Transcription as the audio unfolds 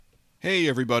Hey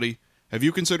everybody, have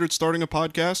you considered starting a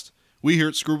podcast? We here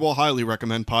at Screwball highly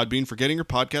recommend Podbean for getting your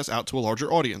podcast out to a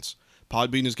larger audience.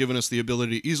 Podbean has given us the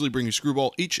ability to easily bring you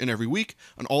Screwball each and every week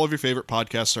on all of your favorite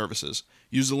podcast services.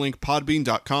 Use the link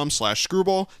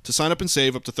podbean.com/screwball to sign up and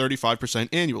save up to 35%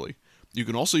 annually. You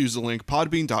can also use the link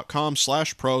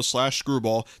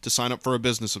podbean.com/pro/screwball to sign up for a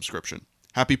business subscription.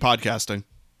 Happy podcasting.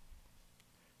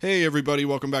 Hey everybody,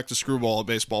 welcome back to Screwball, a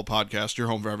baseball podcast, your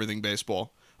home for everything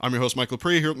baseball. I'm your host, Mike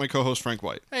Lepre, here with my co-host, Frank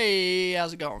White. Hey,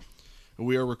 how's it going?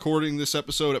 We are recording this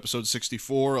episode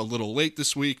 64, a little late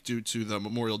this week due to the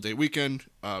Memorial Day weekend.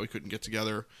 We couldn't get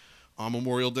together on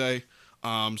Memorial Day.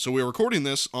 So we're recording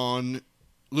this on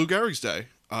Lou Gehrig's Day.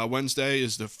 Wednesday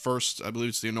is the first, I believe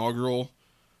it's the inaugural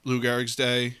Lou Gehrig's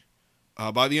Day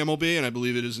by the MLB, and I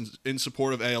believe it is in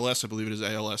support of ALS. I believe it is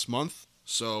ALS month.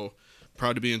 So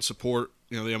proud to be in support.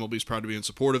 The MLB is proud to be in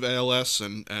support of ALS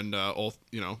and all,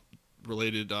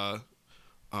 related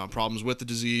problems with the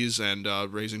disease and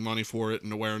raising money for it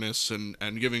and awareness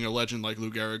and giving a legend like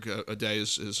Lou Gehrig a day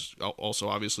is also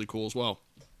obviously cool as well.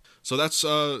 So that's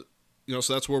so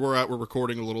that's where we're at. We're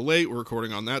recording a little late. We're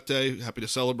recording on that day. Happy to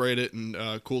celebrate it and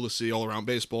cool to see all around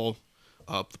baseball,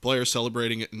 the players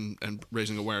celebrating it and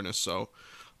raising awareness. So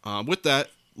with that,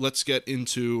 let's get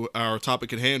into our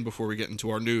topic at hand before we get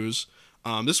into our news.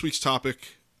 This week's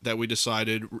topic that we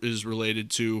decided is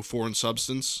related to foreign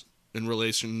substance in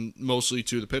relation mostly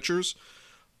to the pitchers.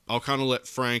 I'll kind of let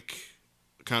Frank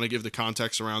kind of give the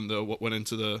context around what went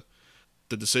into the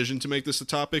decision to make this a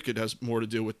topic. It has more to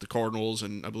do with the Cardinals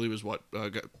and I believe is what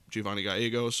Giovanni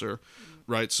Gallegos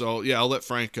right. So yeah, I'll let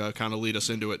Frank kind of lead us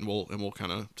into it and we'll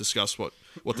kind of discuss what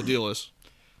the deal is.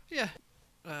 Yeah,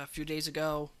 a few days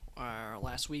ago, or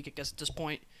last week, I guess at this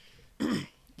point,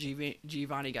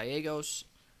 Giovanni Gallegos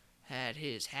had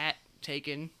his hat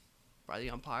taken by the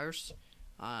umpires.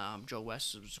 Joe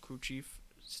West was the crew chief,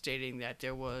 stating that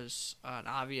there was an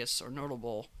obvious or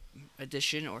notable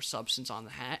addition or substance on the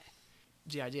hat.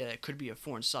 The idea that it could be a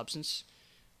foreign substance.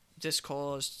 This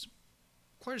caused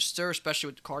quite a stir, especially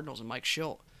with the Cardinals and Mike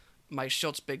Shildt. Mike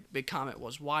Shilt's big comment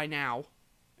was, why now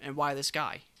and why this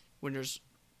guy? When there's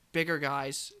bigger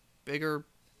guys, bigger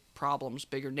problems,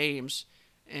 bigger names,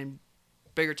 and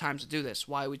bigger times to do this.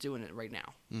 Why are we doing it right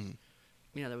now? Mm-hmm.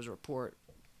 There was a report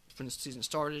when the season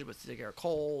started with Garrett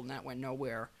Cole, and that went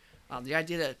nowhere. The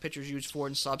idea that pitchers use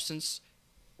foreign substance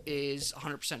is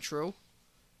 100% true.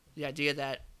 The idea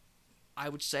that I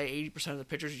would say 80% of the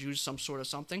pitchers use some sort of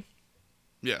something,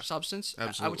 substance.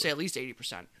 Absolutely. I would say at least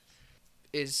 80%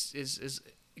 is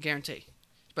a guarantee,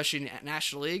 especially in the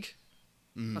National League.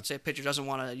 Mm-hmm. Let's say a pitcher doesn't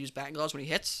want to use batting gloves when he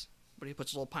hits, but he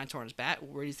puts a little pine tar on his bat.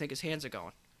 Where do you think his hands are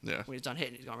going? Yeah. When he's done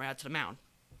hitting, he's going right out to the mound.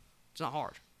 It's not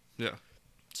hard. Yeah.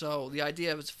 So the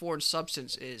idea of its foreign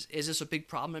substance is this a big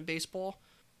problem in baseball?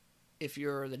 If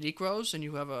you're the Negroes and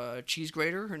you have a cheese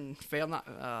grater and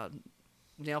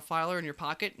nail filer in your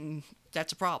pocket, and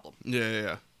that's a problem.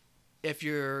 Yeah. If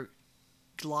you're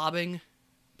globbing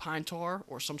pine tar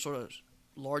or some sort of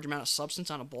large amount of substance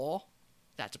on a ball,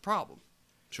 that's a problem.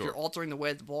 Sure. If you're altering the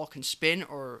way the ball can spin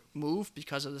or move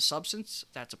because of the substance,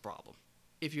 that's a problem.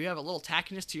 If you have a little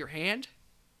tackiness to your hand,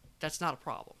 that's not a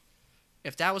problem.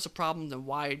 If that was a problem, then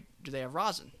why do they have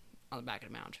rosin on the back of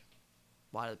the mound?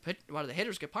 Why do the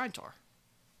hitters get pine tar?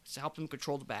 It's to help them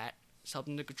control the bat. It's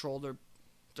helping them to control their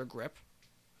grip,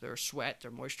 their sweat,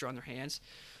 their moisture on their hands.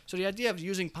 So the idea of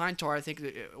using pine tar, I think,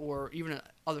 or even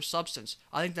other substance,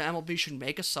 I think the MLB should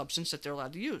make a substance that they're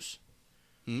allowed to use.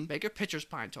 Mm-hmm. Make a pitcher's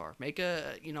pine tar. Make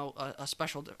a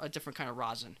different kind of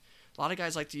rosin. A lot of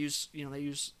guys like to use, they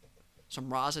use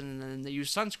some rosin and then they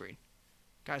use sunscreen.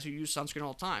 Guys who use sunscreen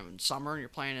all the time. In summer, and you're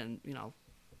playing in,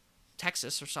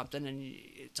 Texas or something, and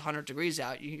it's 100 degrees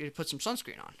out, you can put some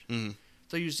sunscreen on. Mm-hmm.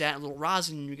 They'll use that and a little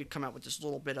rosin, and you could come out with this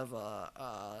little bit of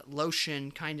a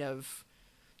lotion kind of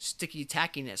sticky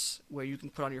tackiness where you can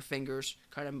put on your fingers,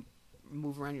 kind of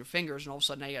move around your fingers, and all of a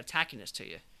sudden now you got a tackiness to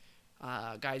you.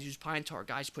 Guys use pine tar.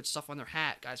 Guys put stuff on their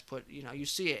hat. Guys put, you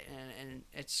see it, and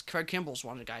it's Craig Kimball's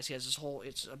one of the guys. He has this whole,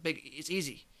 it's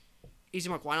easy. Easy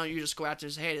mark. Why don't you just go out there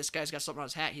and say, hey, this guy's got something on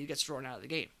his hat. He gets thrown out of the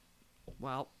game.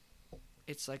 Well,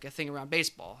 it's like a thing around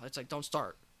baseball. It's like, don't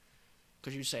start.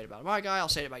 Because you say it about my guy, I'll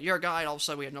say it about your guy, and all of a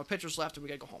sudden we have no pitchers left and we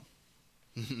got to go home.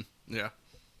 Yeah.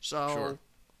 So, sure.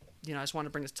 I just wanted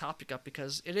to bring this topic up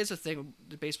because it is a thing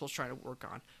that baseball's trying to work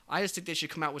on. I just think they should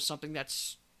come out with something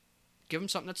give them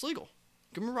something that's legal.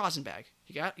 Give them a rosin bag.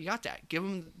 You got that. Give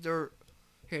them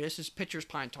this is pitcher's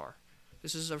pine tar.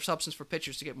 This is a substance for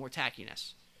pitchers to get more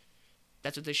tackiness.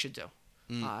 That's what they should do.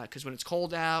 Because when it's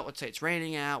cold out, let's say it's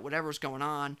raining out, whatever's going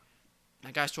on,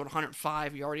 that guy's throwing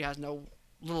 105, he already has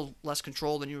little less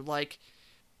control than you would like.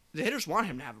 The hitters want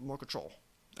him to have more control.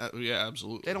 Yeah,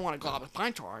 absolutely. They don't want to glob a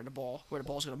pine tar in the ball where the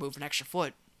ball's going to move an extra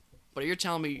foot. But if you're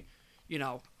telling me,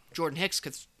 Jordan Hicks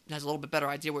has a little bit better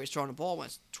idea where he's throwing the ball when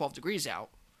it's 12 degrees out,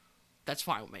 that's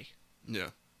fine with me. Yeah.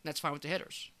 That's fine with the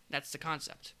hitters. That's the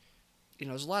concept.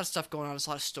 There's a lot of stuff going on. There's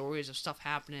a lot of stories of stuff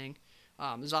happening.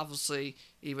 There's obviously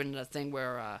even a thing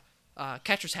where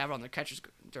catchers have it on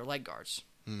their leg guards,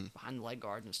 behind the leg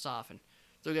guards and stuff, and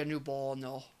they'll get a new ball and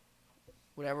they'll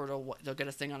get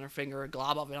a thing on their finger, a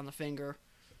glob of it on the finger,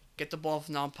 get the ball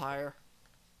from the umpire,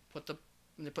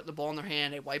 they put the ball in their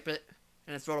hand, they wipe it,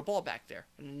 and then throw the ball back there,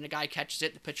 and then the guy catches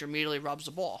it, the pitcher immediately rubs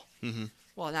the ball. Mm-hmm.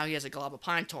 Well, now he has a glob of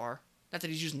pine tar. Not that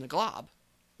he's using the glob,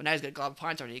 but now he's got a glob of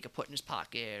pine tar that he could put in his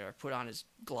pocket or put on his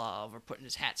glove or put in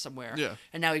his hat somewhere. Yeah.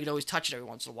 And now he can always touch it every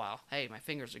once in a while. Hey, my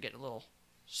fingers are getting a little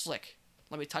slick.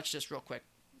 Let me touch this real quick.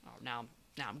 Oh, now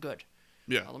I'm good.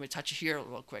 Yeah. Let me touch it here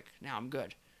real quick. Now I'm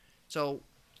good. So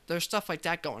there's stuff like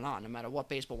that going on no matter what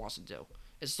baseball wants to do.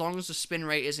 As long as the spin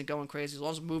rate isn't going crazy, as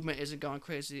long as the movement isn't going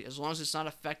crazy, as long as it's not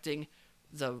affecting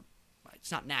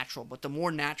it's not natural, but the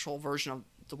more natural version of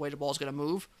the way the ball is going to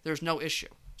move, there's no issue.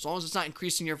 As long as it's not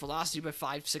increasing your velocity by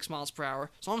 5-6 miles per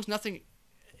hour, as long as nothing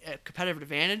at competitive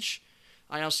advantage,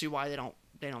 I don't see why they don't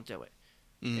do it.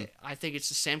 Mm-hmm. I think it's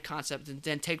the same concept. And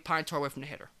then take pine tar away from the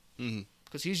hitter,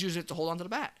 because he's using it to hold onto the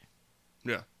bat.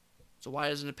 Yeah. So why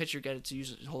doesn't the pitcher get it to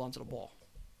use it and hold onto the ball?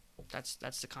 That's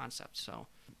the concept. So,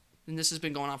 and this has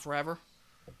been going on forever.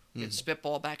 We had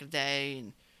spitball back in the day,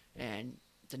 and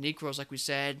the Negros, like we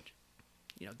said,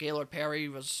 Gaylord Perry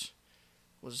was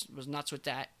nuts with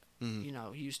that. He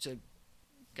used to,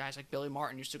 guys like Billy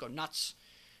Martin used to go nuts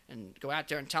and go out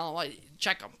there and tell him, well,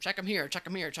 check him here, check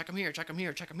him here, check him here, check him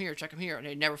here, check him here, check him here, and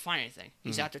they'd never find anything.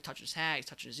 He's out there touching his hat, he's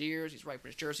touching his ears, he's wiping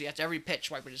his jersey after every pitch,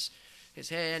 wiping his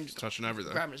hand, He's touching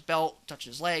everything, grabbing his belt,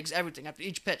 touching his legs, everything after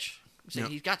each pitch.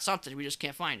 Saying he's got something, we just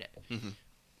can't find it.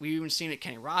 We've even seen it.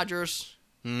 Kenny Rogers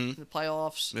in the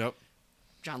playoffs. Yep.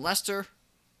 John Lester,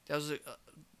 that was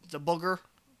the booger.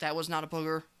 That was not a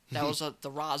booger. That was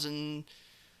the rosin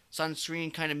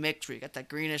sunscreen kind of mix where you got that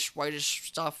greenish, whitish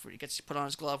stuff where he gets to put on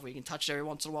his glove where you can touch it every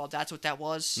once in a while. That's what that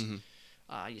was.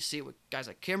 You see it with guys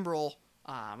like Kimbrel.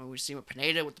 And we see it with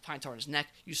Pineda with the pine tar in his neck.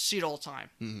 You see it all the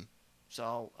time.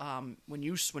 So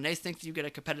when they think that you get a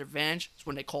competitive advantage, it's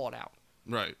when they call it out.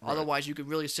 Right. Otherwise, you could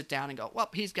really sit down and go,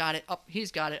 up, he's got it, up,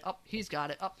 he's got it, up, he's got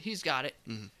it, up, he's got it.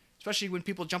 Especially when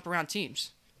people jump around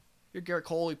teams. You're Garrett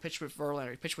Cole, he pitched with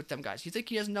Verlander, he pitched with them guys. You think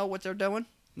he doesn't know what they're doing?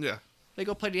 Yeah. They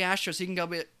go play the Astros, he can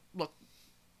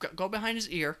go behind his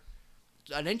ear,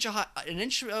 an inch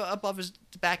above his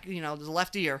back, the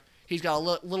left ear. He's got a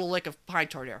little lick of pine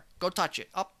tar there. Go touch it.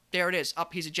 Up, there it is.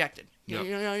 Up, he's ejected.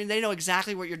 Yep. They know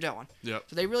exactly what you're doing. Yep.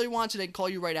 So they really want to, they can call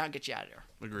you right out and get you out of there.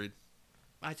 Agreed.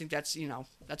 I think that's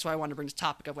why I wanted to bring this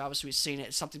topic up. Obviously, we've seen it.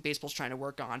 It's something baseball's trying to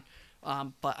work on.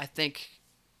 But I think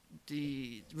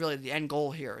the end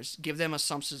goal here is give them a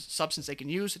substance they can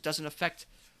use. It doesn't affect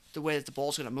the way that the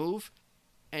ball's going to move,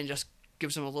 and just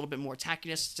gives them a little bit more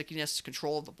tackiness, stickiness,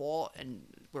 control of the ball, and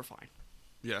we're fine.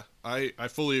 Yeah, I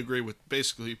fully agree with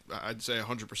basically, I'd say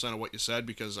 100% of what you said,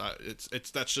 because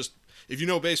that's just, if you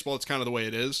know baseball, it's kind of the way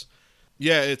it is.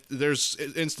 Yeah, there's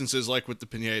instances like with the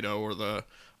Pineda or the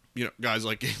guys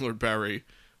like Gaylord Perry,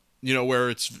 where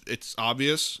it's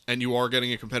obvious and you are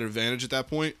getting a competitive advantage at that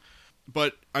point.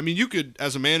 But I mean, you could,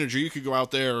 as a manager, you could go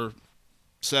out there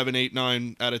 7, 8,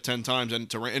 9 out of 10 times and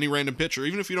to any random pitcher,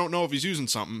 even if you don't know if he's using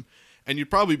something, and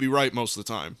you'd probably be right most of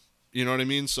the time. You know what I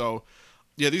mean? So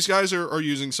yeah, these guys are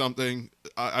using something.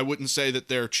 I wouldn't say that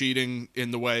they're cheating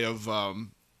in the way of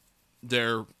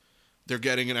they're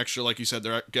getting an extra, like you said,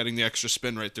 they're getting the extra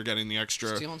spin rate. They're getting the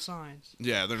extra stealing signs.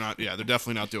 Yeah, they're not. Yeah, they're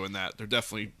definitely not doing that. They're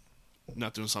definitely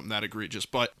not doing something that egregious.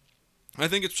 But I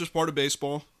think it's just part of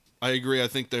baseball. I agree. I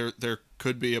think there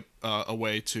could be a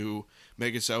way to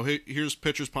make it so, hey, here's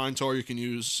pitcher's pine tar you can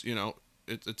use.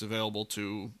 It's available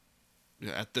to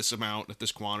at this amount, at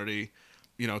this quantity,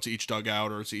 to each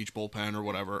dugout or to each bullpen or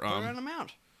whatever. Put it on the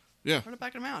mound. Yeah. Put it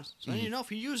back in the mound. So then if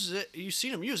he uses it, you've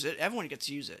seen him use it, everyone gets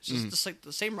to use it. It's just like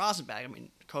the same rosin bag. I mean,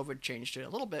 COVID changed it a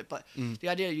little bit, but the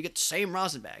idea you get the same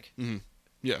rosin bag.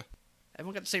 Yeah.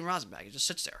 Everyone got the same rosin bag. It just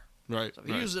sits there. Right. So if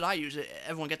he uses it, I use it.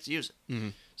 Everyone gets to use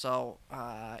it. So,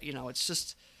 it's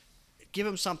just give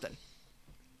them something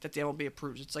that the MLB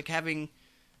approves. It's like having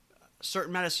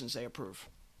certain medicines they approve.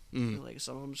 Like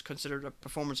some of them is considered a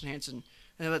performance enhancing.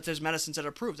 And if there's medicines that are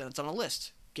approved, and it's on a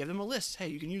list. Give them a list. Hey,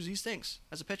 you can use these things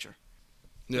as a pitcher.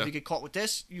 Yeah. If you get caught with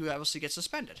this, you obviously get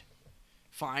suspended.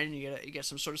 Fine, you get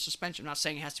some sort of suspension. I'm not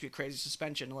saying it has to be a crazy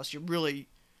suspension unless you're really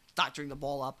doctoring the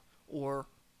ball up or,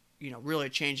 really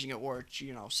changing it, or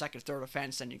it's, second, third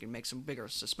offense, then you can make some bigger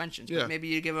suspensions. Yeah. But maybe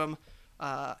you give them,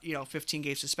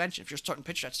 15-game suspension. If you're starting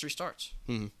pitcher, that's 3 starts.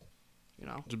 Mm-hmm.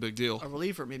 It's a big deal. A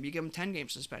reliever, maybe you give him 10-game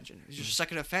suspension. It's just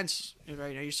second offense,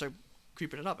 right? You start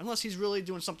creeping it up. Unless he's really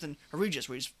doing something egregious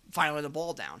where he's filing the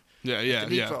ball down. Yeah. The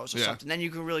knee throws or something. Then you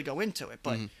can really go into it.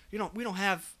 But we don't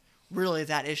have really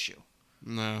that issue.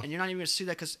 No. And you're not even going to see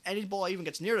that because any ball even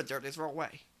gets near the dirt, they throw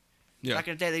away. Yeah. Back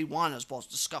in the day, they wanted those balls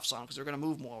to scuffs on because they're going to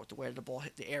move more with the way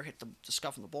the air hit the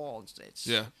scuff on the ball. It's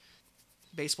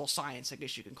baseball science, I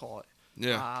guess you can call it.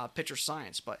 Yeah. Pitcher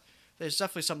science. But there's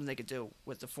definitely something they could do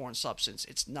with the foreign substance.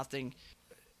 It's nothing.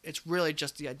 It's really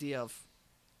just the idea of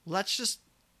let's just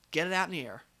get it out in the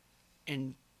air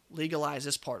and legalize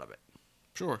this part of it.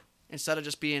 Sure. Instead of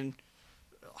just being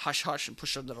hush-hush and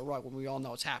push it under the rug when we all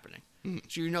know it's happening. Mm.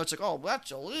 So it's like, oh,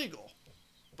 that's illegal.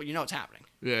 But it's happening.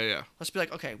 Yeah. Let's be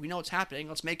like, okay, we know it's happening.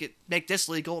 Let's make this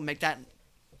legal and make that.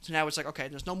 So now it's like, okay,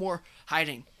 there's no more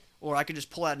hiding. Or I could just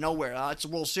pull out of nowhere. It's a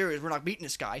World Series. We're not beating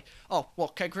this guy. Oh, well,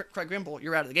 Craig Kimbrel,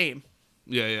 you're out of the game.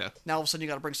 Yeah. Now all of a sudden you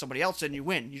got to bring somebody else in. You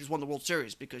win. You just won the World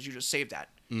Series because you just saved that.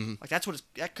 Mm-hmm. Like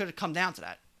that could have come down to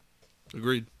that.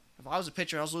 Agreed. If I was a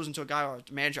pitcher and I was losing to a guy or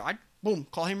a manager, I'd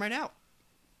call him right out.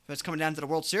 If it's coming down to the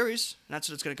World Series and that's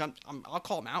what it's going to come, I'll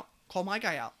call him out. Call my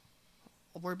guy out.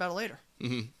 I'll worry about it later.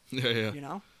 Mm-hmm.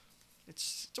 Yeah.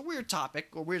 It's a weird topic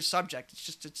or weird subject.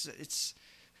 It's just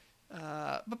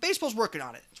but baseball's working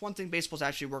on it. It's one thing baseball's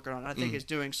actually working on. I think is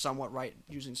doing somewhat right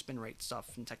using spin rate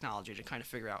stuff and technology to kind of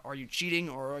figure out, are you cheating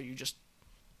or are you just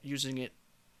using it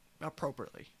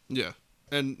appropriately? Yeah.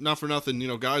 And not for nothing,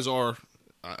 guys are,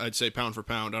 I'd say pound for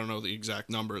pound, I don't know the exact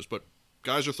numbers, but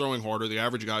guys are throwing harder. The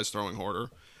average guy's throwing harder.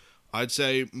 I'd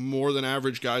say more than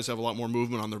average guys have a lot more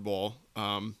movement on their ball.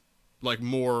 Like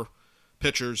more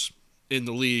pitchers in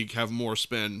the league have more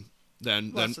spin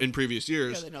than in previous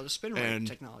years. Yeah, they know the spin rate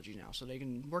technology now, so they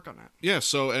can work on that. Yeah,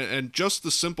 so, and just the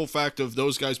simple fact of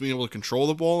those guys being able to control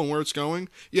the ball and where it's going,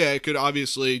 yeah, it could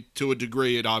obviously, to a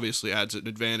degree, it obviously adds an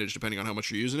advantage depending on how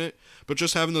much you're using it. But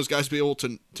just having those guys be able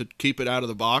to keep it out of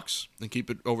the box and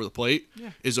keep it over the plate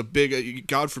is a big,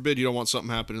 God forbid you don't want something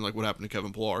happening like what happened to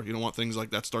Kevin Pillar. You don't want things like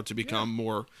that start to become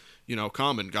more,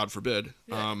 common, God forbid.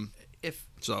 Yeah. If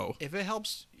it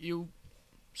helps you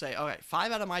say, all right,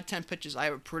 5 out of my 10 pitches, I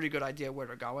have a pretty good idea where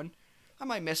they're going. I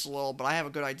might miss a little, but I have a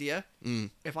good idea.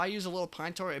 If I use a little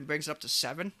pine tor and brings it up to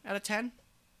 7 out of 10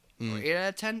 or 8 out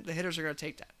of 10, the hitters are going to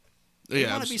take that. They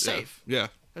want to be safe. Yeah.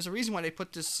 There's a reason why they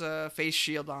put this face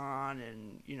shield on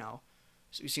and,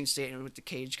 so you've seen Stanton with the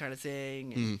cage kind of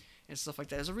thing and stuff like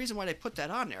that. There's a reason why they put that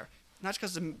on there. Not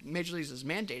because the Major Leagues is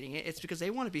mandating it. It's because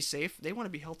they want to be safe. They want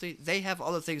to be healthy. They have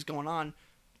other things going on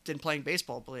than playing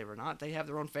baseball, believe it or not. They have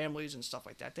their own families and stuff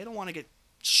like that. They don't want to get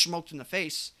smoked in the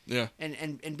face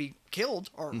and be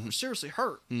killed or seriously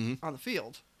hurt on the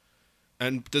field.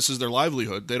 And this is their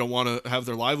livelihood. They don't want to have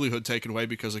their livelihood taken away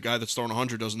because a guy that's throwing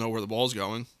 100 doesn't know where the ball's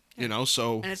going,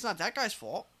 so... And it's not that guy's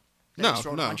fault. No, he's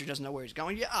throwing 100 doesn't know where he's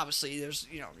going. Yeah, obviously, there's,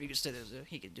 you can say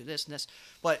he could do this and this.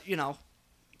 But,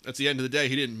 at the end of the day,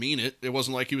 he didn't mean it. It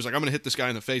wasn't like he was like, I'm going to hit this guy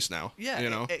in the face now.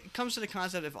 Yeah, it comes to the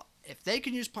concept of if they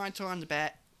can use pine tar on the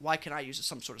bat, why can't I use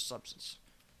some sort of substance?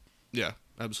 Yeah,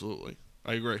 absolutely.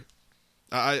 I agree.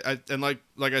 And like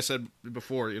I said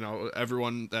before,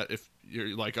 everyone that if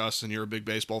you're like us and you're a big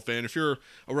baseball fan, if you're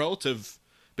a relative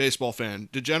baseball fan,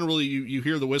 generally you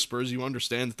hear the whispers, you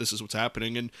understand that this is what's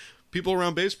happening, and people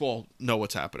around baseball know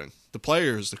what's happening. The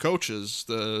players, the coaches,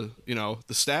 the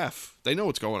staff, they know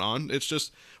what's going on. It's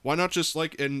just, why not just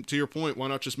and to your point, why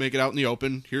not just make it out in the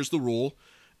open? Here's the rule.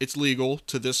 It's legal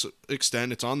to this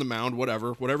extent. It's on the mound,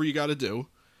 whatever you got to do.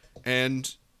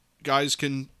 And guys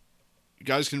can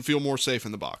feel more safe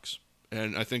in the box.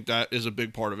 And I think that is a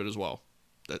big part of it as well.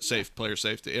 That player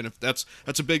safety. And if that's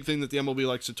a big thing that the MLB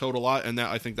likes to tote a lot, and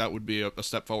that I think that would be a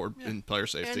step forward in player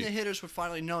safety. And the hitters would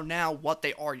finally know now what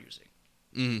they are using.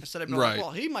 Instead of being like,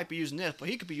 well, he might be using this, but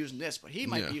he could be using this, but he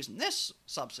might be using this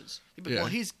substance. Well,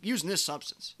 he's using this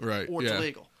substance. Right. Or it's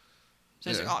illegal. So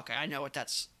it's like, oh, okay, I know what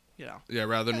that's, Yeah,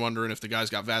 rather than wondering if the guy's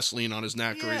got Vaseline on his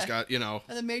neck or he's got, And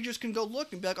the majors can go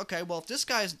look and be like, okay, well, if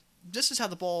this is how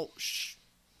the ball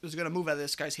is going to move out of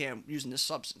this guy's hand using this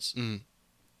substance.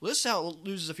 Well, this is how it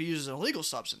loses if he uses an illegal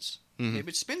substance. Maybe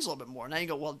it spins a little bit more. Now you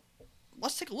go, well,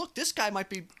 let's take a look. This guy might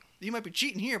be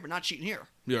cheating here, but not cheating here.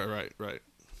 Yeah, right.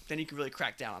 Then you can really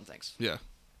crack down on things. Yeah,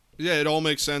 it all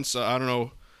makes sense. I don't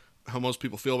know how most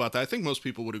people feel about that. I think most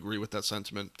people would agree with that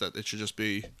sentiment that it should just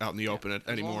be out in the open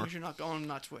anymore. As long as you're not going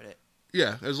nuts with it.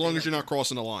 Yeah, as long as you're not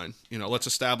crossing the line. Let's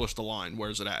establish the line.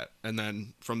 Where's it at? And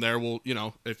then from there,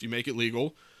 if you make it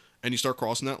legal and you start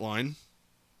crossing that line,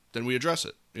 then we address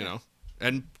it,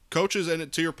 And coaches,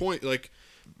 and to your point, like,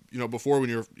 before when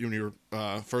you're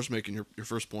first making your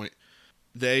first point,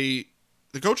 the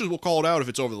coaches will call it out if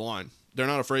it's over the line. They're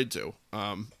not afraid to.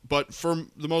 But for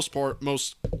the most part,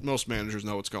 most managers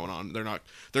know what's going on. They're going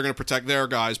to protect their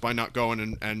guys by not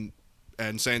going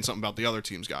and saying something about the other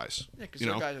team's guys. Yeah, because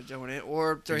their guys are doing it,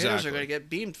 or their hitters are going to get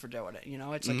beamed for doing it.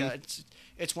 It's like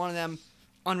it's one of them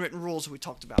unwritten rules that we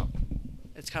talked about.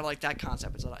 It's kind of like that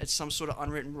concept. It's some sort of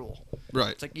unwritten rule.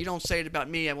 Right. It's like, you don't say it about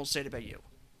me, I won't say it about you.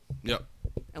 Yep.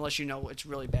 Unless it's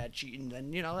really bad cheating,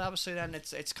 then obviously then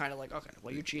it's kind of like, okay,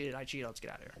 well, you cheated, I cheated, let's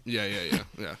get out of here.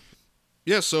 Yeah.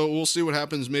 Yeah, so we'll see what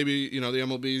happens. Maybe, the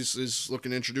MLB is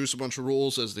looking to introduce a bunch of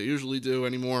rules, as they usually do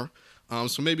anymore.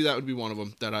 So maybe that would be one of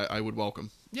them that I would welcome.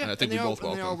 Yeah, I think we both welcome.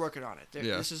 And they are working on it.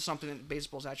 Yeah. This is something that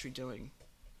baseball's actually doing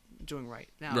right.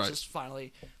 Now right. It's just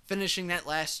finally finishing that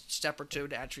last step or two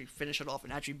to actually finish it off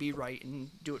and actually be right and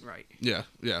do it right. Yeah.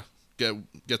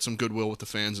 Get some goodwill with the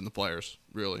fans and the players,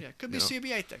 really. Yeah, could be a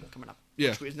CBA thing coming up.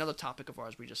 Yeah. Which is another topic of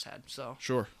ours we just had. So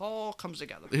sure. All comes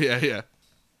together. Yeah.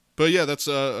 But yeah, that's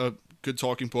a good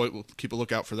talking point. We'll keep a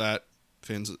lookout for that.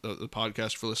 Fans of the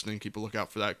podcast for listening, keep a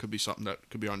lookout for that. Could be something that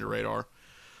could be on your radar.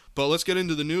 But let's get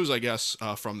into the news, I guess,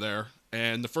 from there.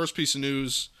 And the first piece of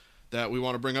news that we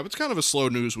want to bring up, it's kind of a slow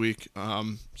news week.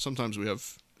 Sometimes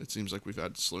it seems like we've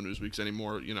had slow news weeks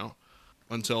anymore,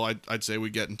 until I'd say we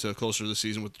get into closer to the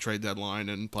season with the trade deadline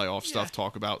and playoff stuff to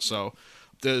talk about. So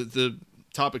the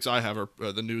topics I have are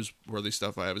the newsworthy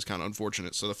stuff I have is kind of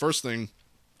unfortunate. So the first thing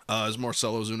is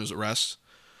Marcell Ozuna's arrest.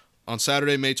 On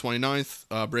Saturday, May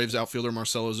 29th, Braves outfielder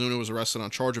Marcell Ozuna was arrested on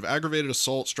a charge of aggravated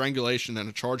assault, strangulation, and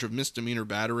a charge of misdemeanor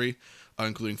battery,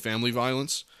 including family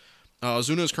violence.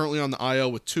 Ozuna is currently on the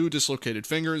IL with 2 dislocated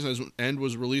fingers and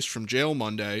was released from jail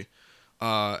Monday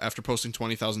after posting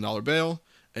 $20,000 bail.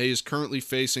 He is currently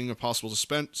facing a possible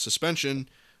suspension,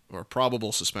 or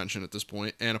probable suspension at this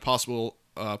point, and a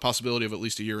possibility of at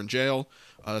least a year in jail.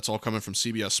 That's all coming from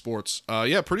CBS Sports.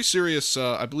 Pretty serious.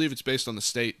 I believe it's based on the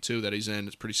state, too, that he's in.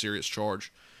 It's pretty serious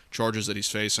charges that he's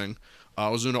facing.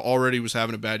 Ozuna already was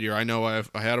having a bad year. I know I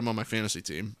had him on my fantasy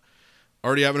team.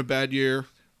 Already having a bad year,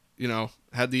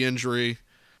 had the injury.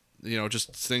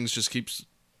 Just things just keeps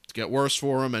to get worse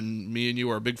for him, and me and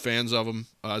you are big fans of him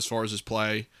as far as his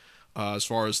play. As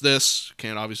far as this,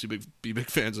 can't obviously be big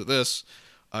fans of this.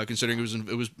 Considering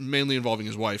it was mainly involving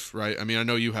his wife, right? I mean, I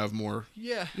know you have more.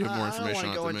 Yeah, you have more information on it than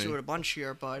me. I don't want to go into it a bunch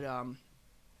here, but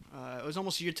it was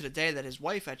almost a year to the day that his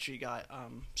wife actually got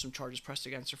some charges pressed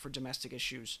against her for domestic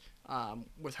issues,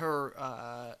 with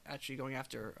her actually going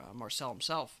after Marcell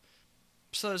himself.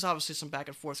 So there's obviously some back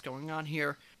and forth going on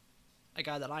here. A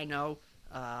guy that I know,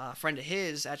 a friend of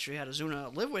his, actually had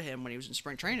Ozuna live with him when he was in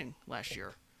spring training last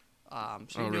year.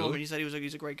 So he knew him, and he said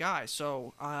he's a great guy.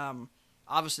 So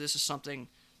obviously this is something.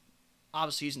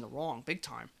 Obviously, he's in the wrong, big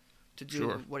time, to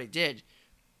do what he did.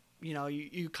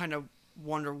 You kind of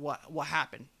wonder what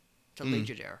happened to lead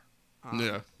you there.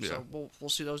 So we'll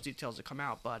see those details that come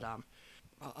out, but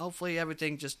hopefully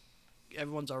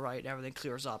everyone's all right, everything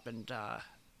clears up, and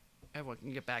everyone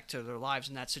can get back to their lives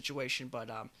in that situation. But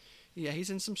he's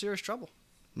in some serious trouble.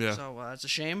 Yeah. So it's a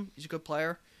shame. He's a good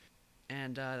player,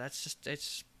 and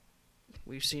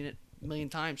we've seen it a million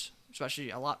times, especially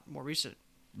a lot more recent.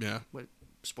 Yeah. With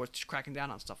sports cracking down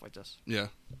on stuff like this. Yeah,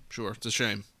 sure. It's a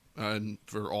shame, and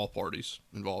for all parties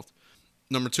involved.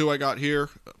 Number 2 I got here,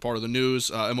 part of the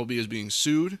news, MLB is being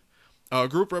sued. A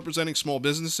group representing small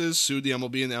businesses sued the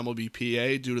MLB and the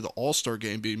MLBPA due to the All-Star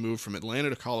Game being moved from Atlanta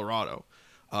to Colorado.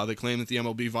 They claim that the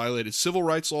MLB violated civil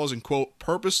rights laws and, quote,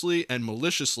 purposely and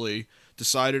maliciously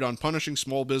decided on punishing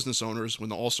small business owners when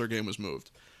the All-Star Game was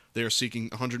moved. They are seeking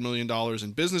 $100 million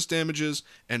in business damages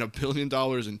and $1 billion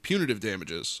in punitive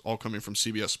damages, all coming from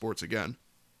CBS Sports again.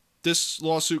 This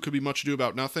lawsuit could be much ado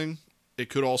about nothing. It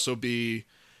could also be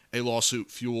a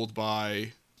lawsuit fueled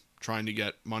by trying to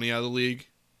get money out of the league,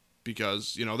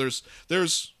 because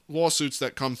there's lawsuits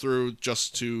that come through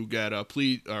just to get a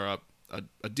plea or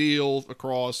a deal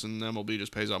across, and MLB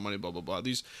just pays out money, blah blah blah.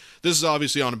 This is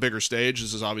obviously on a bigger stage.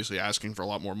 This is obviously asking for a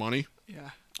lot more money. Yeah.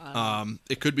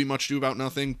 It could be much ado about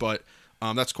nothing, but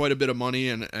that's quite a bit of money,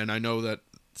 and I know that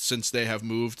since they have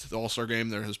moved the All-Star Game,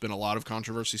 there has been a lot of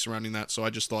controversy surrounding that, so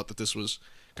I just thought that this was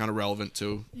kind of relevant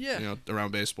to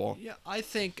around baseball. Yeah, I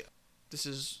think this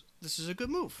is a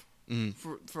good move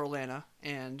for Atlanta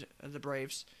and the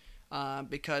Braves,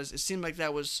 because it seemed like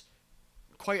that was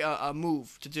quite a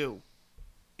move to do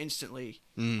instantly,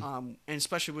 and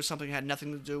especially with something that had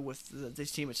nothing to do with the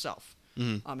team itself.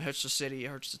 It hurts the city, it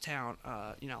hurts the town,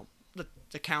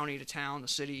 the county, the town, the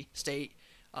city, state,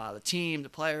 the team, the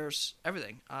players,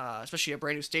 everything. Especially a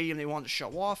brand new stadium they wanted to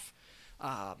show off.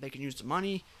 They can use the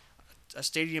money. a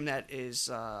stadium that is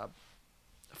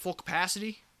full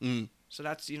capacity. Mm. So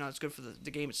that's it's good for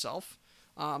the game itself.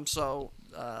 So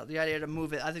the idea to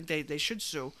move it, I think they should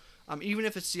sue. Even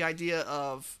if it's the idea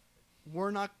of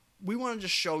we want to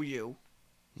just show you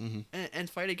and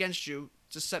fight against you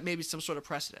to set maybe some sort of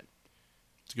precedent.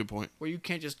 That's a good point. Where you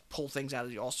can't just pull things out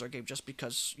of the All-Star game just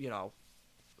because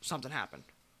something happened.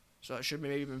 So it should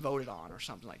maybe been voted on or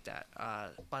something like that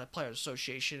by the Players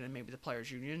Association and maybe the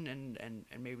Players Union and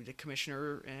maybe the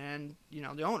commissioner and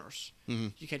the owners. Mm-hmm.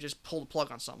 You can't just pull the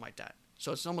plug on something like that.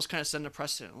 So it's almost kind of setting a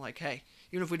precedent. Like, hey,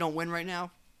 even if we don't win right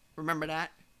now, remember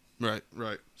that. Right.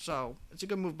 So it's a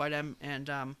good move by them,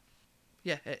 and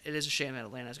yeah, it is a shame that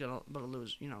Atlanta's gonna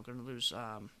lose. Gonna lose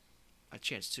a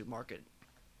chance to market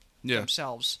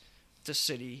themselves, the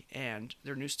city, and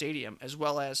their new stadium, as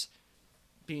well as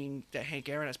being that Hank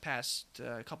Aaron has passed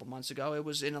a couple months ago. It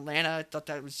was in Atlanta. I thought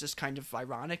that was just kind of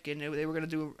ironic, and they were gonna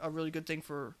do a really good thing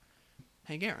for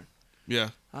Hank Aaron. Yeah.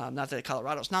 Not that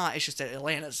Colorado's not. It's just that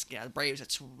Atlanta's, the Braves.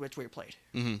 That's where you played.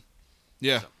 Mm-hmm.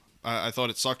 Yeah. So. I thought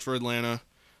it sucked for Atlanta.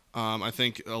 I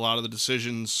think a lot of the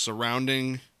decisions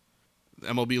surrounding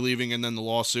MLB leaving and then the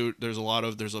lawsuit, there's a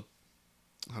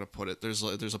how to put it? There's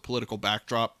a political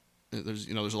backdrop. There's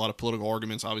a lot of political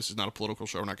arguments. Obviously, it's not a political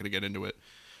show. We're not going to get into it.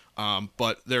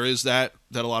 But there is that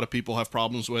a lot of people have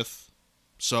problems with.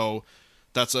 So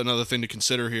that's another thing to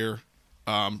consider here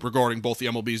regarding both the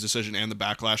MLB's decision and the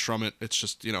backlash from it. It's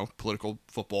just, political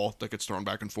football that gets thrown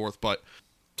back and forth. But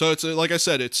so it's like I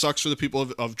said, it sucks for the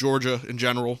people of Georgia in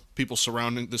general, people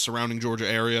surrounding Georgia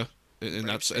area in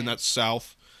that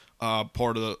south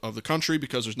part of the country,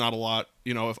 because there's not a lot,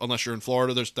 unless you're in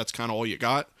Florida, that's kind of all you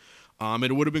got. And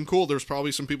it would have been cool. There's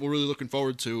probably some people really looking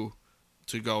forward to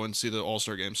go and see the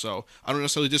All-Star game. So I don't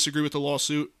necessarily disagree with the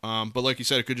lawsuit, but like you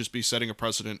said, it could just be setting a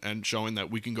precedent and showing that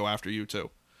we can go after you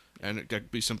too, and it could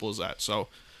be simple as that. So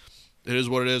it is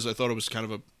what it is. I thought it was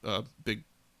kind of a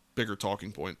bigger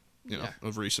talking point,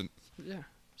 of recent. Yeah.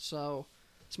 So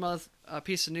some other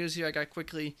piece of news here I got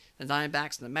quickly: the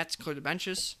Diamondbacks and the Mets cleared the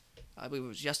benches. I believe it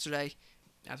was yesterday,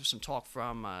 after some talk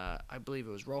from I believe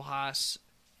it was Rojas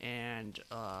and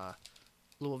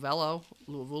Louvello,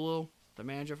 the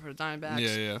manager for the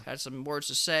Diamondbacks. Yeah. Had some words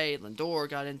to say. Lindor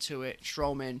got into it.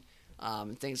 Stroman.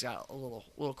 And things got a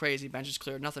little crazy. Benches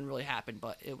cleared. Nothing really happened,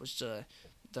 but it was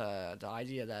the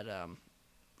idea that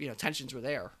tensions were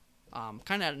there, kind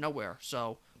of out of nowhere.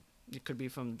 So it could be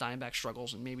from the Diamondback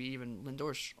struggles and maybe even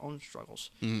Lindor's own struggles.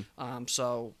 Mm-hmm.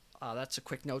 So that's a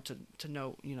quick note to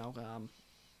note.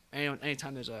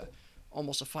 Anytime there's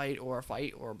almost a fight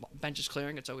or benches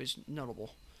clearing, it's always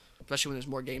notable, especially when there's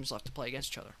more games left to play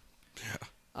against each other.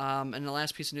 Yeah. And the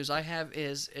last piece of news I have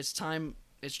is it's time.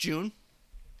 It's June,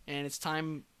 and it's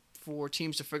time for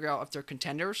teams to figure out if they're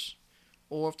contenders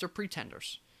or if they're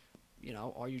pretenders.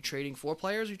 Are you trading for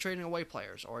players? Or are you trading away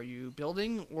players? Are you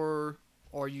building or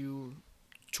are you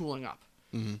tooling up?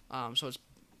 Mm-hmm. So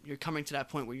you're coming to that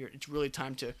point where it's really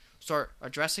time to start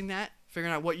addressing that,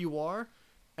 figuring out what you are,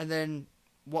 and then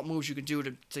what moves you can do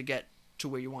to get to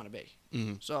where you want to be.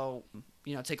 Mm-hmm. So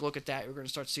take a look at that. We're going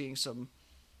to start seeing some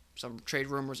trade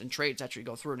rumors and trades actually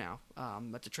go through now.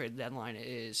 But the trade deadline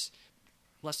is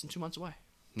less than 2 months away.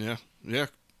 Yeah.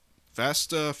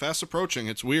 Fast approaching.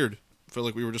 It's weird. I feel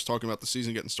like we were just talking about the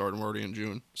season getting started and we're already in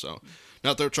June. So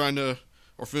not that we're trying to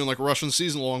or feeling like we're rushing the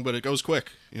season along, but it goes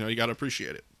quick. You got to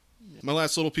appreciate it. Yeah. My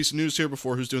last little piece of news here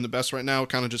before who's doing the best right now,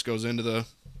 kind of just goes into the,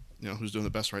 who's doing the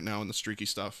best right now and the streaky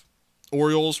stuff.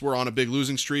 Orioles were on a big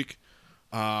losing streak.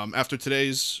 After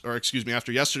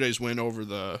yesterday's win over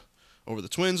the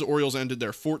Twins, the Orioles ended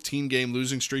their 14-game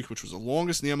losing streak, which was the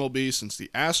longest in the MLB since the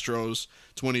Astros'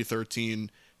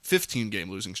 2013 15-game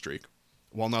losing streak.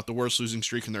 While not the worst losing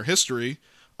streak in their history,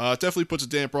 it definitely puts a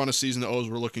damper on a season the O's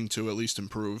were looking to at least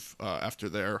improve after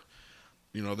their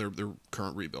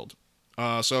current rebuild.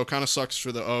 So it kind of sucks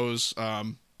for the O's.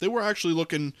 They were actually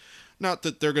looking, not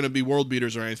that they're going to be world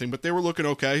beaters or anything, but they were looking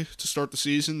okay to start the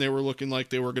season. They were looking like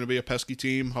they were going to be a pesky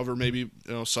team, hover maybe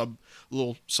sub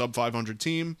 500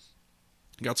 team.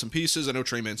 Got some pieces. I know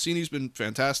Trey Mancini's been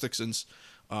fantastic since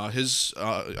his,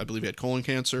 I believe he had colon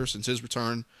cancer since his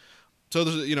return. So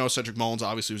there's, Cedric Mullins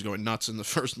obviously was going nuts in the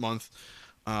first month.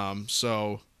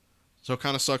 So it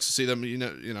kind of sucks to see them,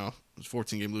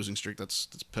 14-game losing streak. That's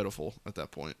pitiful at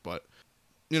that point. But,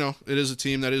 it is a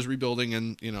team that is rebuilding,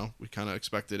 and, we kind of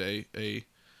expected a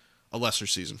lesser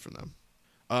season from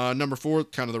them. Number 4,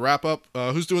 kind of the wrap-up.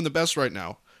 Who's doing the best right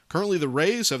now? Currently, the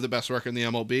Rays have the best record in the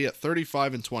MLB at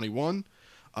 35-21,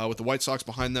 with the White Sox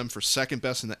behind them for second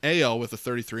best in the AL with a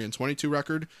 33-22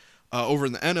 record. Over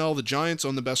in the NL, the Giants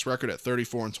own the best record at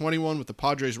 34-21, with the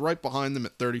Padres right behind them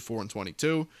at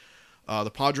 34-22. The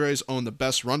Padres own the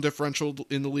best run differential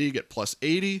in the league at plus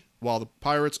 80, while the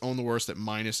Pirates own the worst at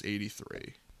minus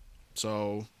 83.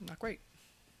 So, not great.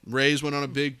 Rays went on a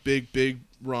big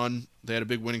run. They had a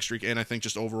big winning streak, and I think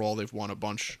just overall they've won a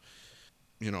bunch,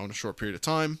 in a short period of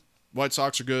time. White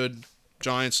Sox are good.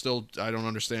 Giants still, I don't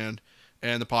understand.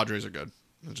 And the Padres are good.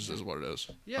 It just is what it is.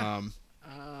 Yeah.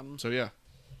 So, yeah.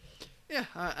 Yeah,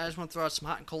 I just want to throw out some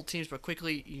hot and cold teams, but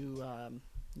quickly, you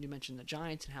mentioned the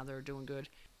Giants and how they're doing good.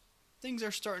 Things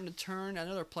are starting to turn. I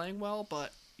know they're playing well,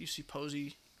 but you see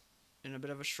Posey in a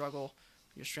bit of a struggle.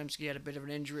 Yastrzemski had a bit of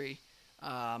an injury.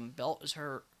 Belt is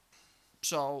hurt.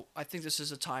 So I think this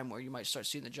is a time where you might start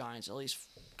seeing the Giants at least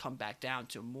come back down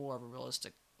to more of a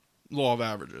realistic law of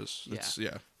averages.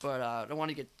 Yeah. But I don't want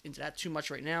to get into that too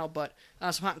much right now. But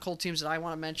some hot and cold teams that I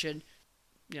want to mention.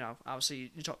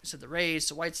 Obviously you said the Rays,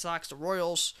 the White Sox, the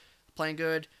Royals playing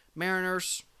good,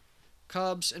 Mariners,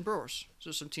 Cubs, and Brewers.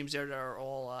 So some teams there that are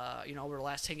all over the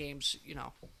last 10 games,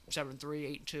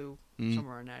 7-3, 8-2,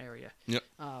 somewhere in that area. Yep.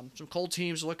 Some cold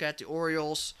teams. Look at the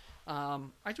Orioles. I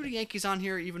threw the Yankees on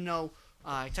here, even though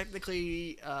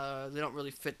technically they don't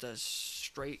really fit the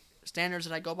straight standards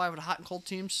that I go by with the hot and cold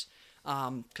teams.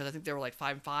 Because I think they were like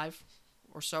 5-5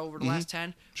 or so over the last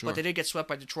 10. Sure. But they did get swept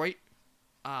by Detroit.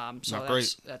 So Not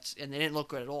great. That's and they didn't look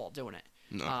good at all doing it.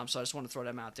 No. So I just want to throw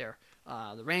them out there.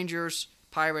 The Rangers,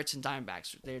 Pirates, and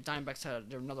Diamondbacks. Diamondbacks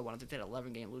they're another one. I think they had an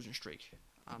 11-game losing streak.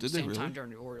 Did they same really? time during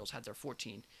the Orioles had their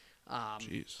 14.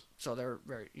 Jeez. So they're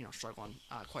very struggling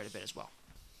quite a bit as well.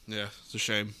 Yeah, it's a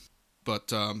shame.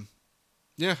 But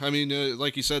yeah, I mean,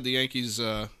 like you said, the Yankees.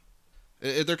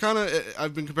 They're kind of.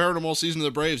 I've been comparing them all season to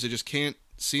the Braves. They just can't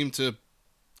seem to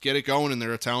get it going, and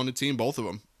they're a talented team, both of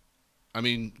them. I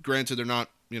mean, granted, they're not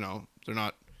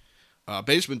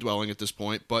basement dwelling at this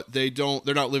point, but they're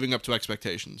not living up to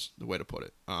expectations. The way to put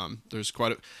it. There's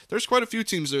quite a few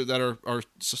teams that are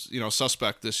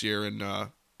suspect this year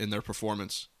in their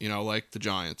performance. Like the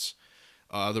Giants.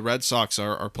 The Red Sox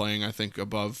are playing, I think,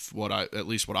 above at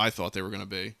least what I thought they were going to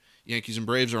be. Yankees and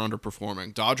Braves are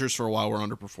underperforming. Dodgers for a while were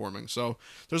underperforming. So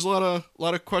there's a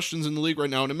lot of questions in the league right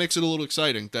now, and it makes it a little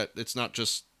exciting that it's not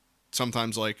just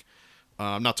sometimes like.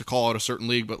 Not to call out a certain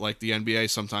league, but like the NBA,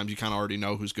 sometimes you kind of already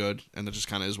know who's good, and that just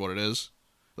kind of is what it is.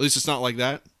 At least it's not like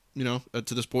that,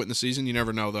 to this point in the season. You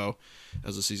never know, though,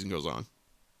 as the season goes on.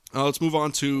 Let's move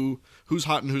on to who's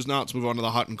hot and who's not. Let's move on to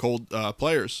the hot and cold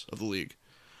players of the league.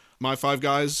 My 5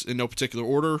 guys, in no particular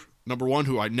order. Number 1,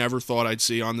 who I never thought I'd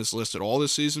see on this list at all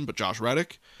this season, but Josh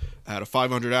Reddick. Had a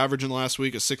 500 average in the last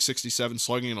week, a 667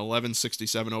 slugging, and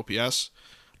 1167 OPS.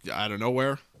 Out of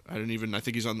nowhere. I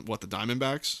think he's on, the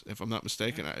Diamondbacks, if I'm not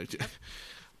mistaken.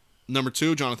 Number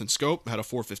 2, Jonathan Scope, had a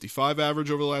 455 average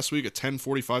over the last week, a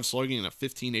 1045 slugging, and a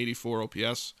 1584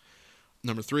 OPS.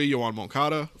 Number 3, Yoan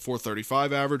Moncada,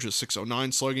 435 average, a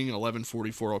 609 slugging, and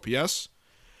 1144 OPS.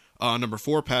 Number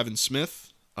 4, Pavin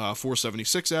Smith,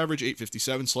 476 average,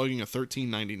 857 slugging, a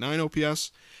 1399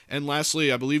 OPS. And lastly,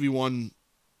 I believe he won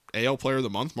AL Player of the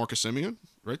Month, Marcus Semien,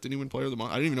 right? Didn't he win Player of the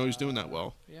Month? I didn't even know he was doing that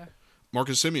well. Yeah.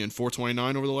 Marcus Semien,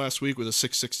 429 over the last week with a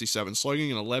 667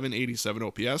 slugging and 1187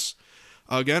 OPS.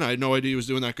 Again, I had no idea he was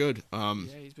doing that good. Yeah,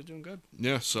 he's been doing good.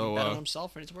 Yeah, so... Bet on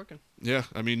himself, and it's working. Yeah,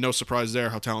 I mean, no surprise there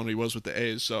how talented he was with the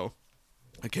A's, so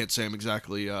I can't say I'm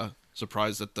exactly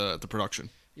surprised at the production.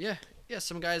 Yeah,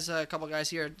 some guys, a couple guys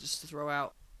here just to throw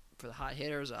out for the hot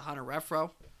hitters. Hunter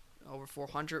Renfroe, over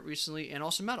 400 recently, and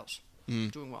Austin Meadows,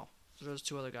 doing well. So those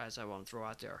 2 other guys I want to throw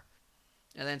out there.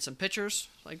 And then some pitchers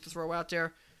I'd like to throw out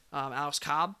there. Alex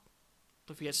Cobb,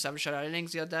 if he had 7 shutout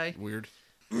innings the other day. Weird.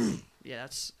 Yeah,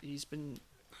 he's been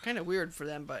kind of weird for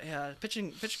them, but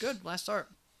pitched good last start.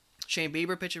 Shane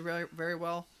Bieber pitching very, very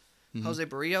well. Jose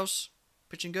Barrios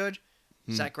pitching good.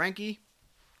 Zach Greinke,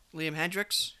 Liam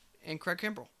Hendricks, and Craig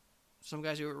Kimbrell. Some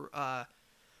guys who are,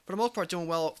 for the most part, doing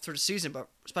well through the season, but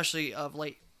especially of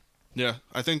late. Yeah,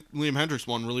 I think Liam Hendricks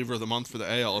won Reliever of the Month for the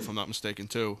AL, if I'm not mistaken,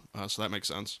 too. So that makes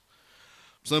sense.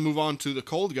 So then move on to the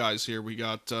cold guys here. We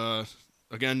got,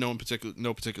 again, no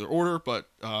particular order, but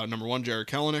number 1, Jared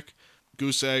Kelenic.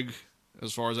 Goose egg,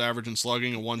 as far as average and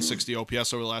slugging, a 160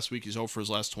 OPS over the last week. He's 0 for his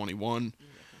last 21.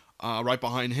 Right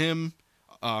behind him,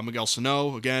 Miguel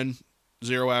Sano, again,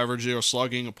 0 average, 0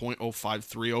 slugging, a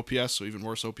 .053 OPS, so even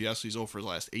worse OPS. He's 0 for his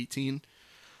last 18.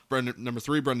 Number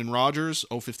 3, Brendan Rodgers,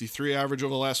 0.53 average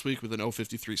over the last week with an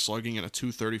 0.53 slugging and a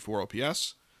 234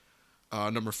 OPS.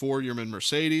 Number 4, Yermin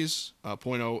Mercedes,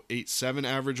 .087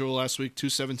 average over the last week,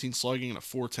 217 slugging, and a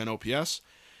 410 OPS.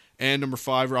 And number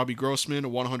 5, Robbie Grossman, a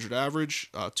 100 average,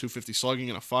 250 slugging,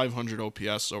 and a 500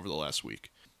 OPS over the last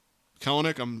week.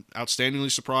 Kelenic, I'm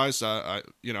outstandingly surprised. Not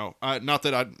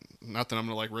that I'm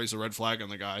gonna like raise a red flag on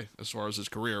the guy as far as his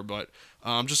career, but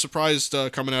I'm just surprised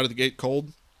coming out of the gate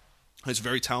cold. He's a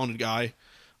very talented guy.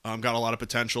 Got a lot of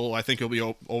potential. I think he'll be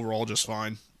overall just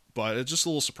fine, but it's just a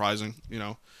little surprising,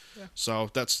 Yeah. So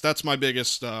that's my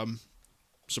biggest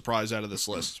surprise out of this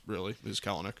list. Really, is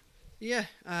Kelenic. Yeah.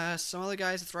 Some other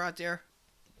guys to throw out there.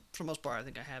 For the most part, I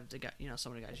think I have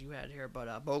some of the guys you had here,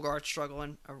 but Bogart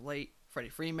struggling late. Freddie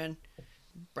Freeman,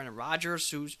 Brendan Rodgers,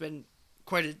 who's been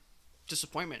quite a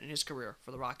disappointment in his career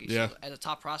for the Rockies. Yeah. So, as a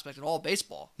top prospect in all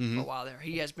baseball for a while there,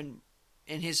 he has been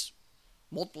in his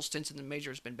multiple stints in the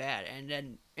majors been bad, and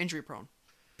then injury prone.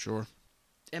 Sure.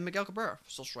 And Miguel Cabrera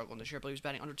still struggling this year, but he was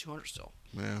batting under 200 still.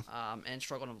 Yeah. And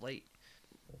struggling of late.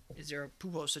 Is there a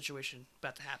Pujols situation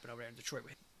about to happen over there in Detroit?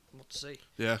 We'll see.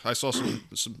 Yeah, I saw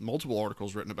some multiple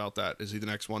articles written about that. Is he the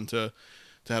next one to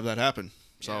have that happen?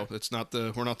 So it's not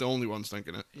we're not the only ones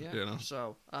thinking it. Yeah.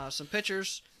 So some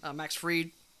pitchers. Max Fried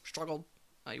struggled.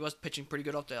 He was pitching pretty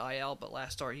good off the IL, but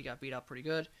last start he got beat up pretty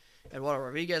good. Eduardo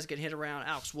Rodriguez getting hit around.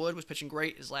 Alex Wood was pitching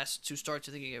great. His last 2 starts,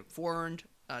 I think he got 4 earned.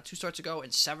 2 starts ago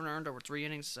and 7 earned over 3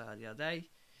 innings the other day.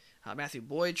 Matthew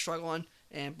Boyd struggling,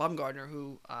 and Bumgarner,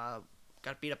 who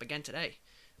got beat up again today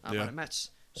by the Mets.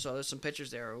 So there's some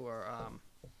pitchers there who are on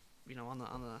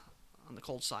the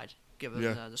cold side, given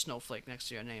the snowflake next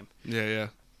to your name. Yeah.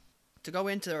 To go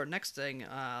into our next thing,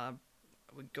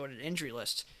 we go to the injury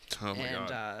list. Oh my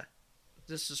God.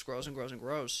 This just grows and grows and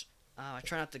grows. I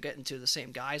try not to get into the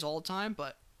same guys all the time,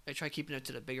 but I try keeping it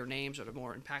to the bigger names or the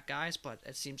more impact guys, but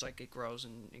it seems like it grows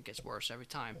and it gets worse every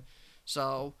time.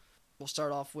 So we'll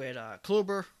start off with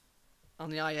Kluber on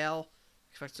the IL.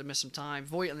 Expected to miss some time.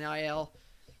 Voit on the IL.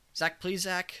 Zach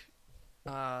Plesac,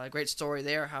 a great story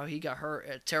there, how he got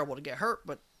hurt. Terrible to get hurt,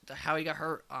 but how he got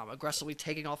hurt, aggressively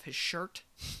taking off his shirt.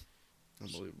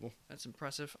 Unbelievable. That's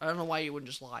impressive. I don't know why you wouldn't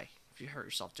just lie if you hurt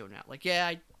yourself doing that. Like, yeah,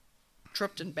 I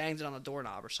tripped and banged it on the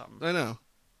doorknob or something. I know.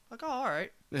 Like, oh, all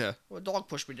right. Yeah. Or a dog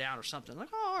pushed me down or something. Like,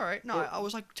 oh, all right. No, I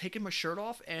was like taking my shirt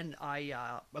off and I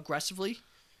aggressively,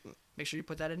 make sure you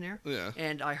put that in there. Yeah.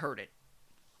 And I hurt it.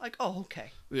 Like, oh,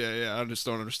 okay. Yeah. I just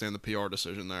don't understand the PR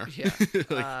decision there.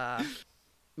 Yeah.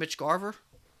 Mitch Garver,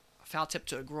 a foul tip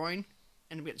to a groin,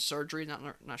 and getting surgery.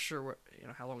 Not sure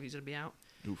how long he's gonna be out.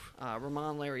 Oof.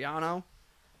 Ramon Laureano.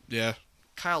 Yeah.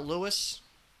 Kyle Lewis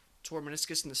tore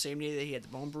meniscus in the same knee that he had the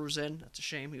bone bruise in. That's a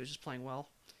shame. He was just playing well.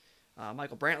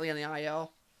 Michael Brantley on the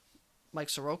IL. Mike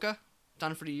Soroka,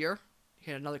 done for the year.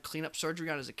 He had another cleanup surgery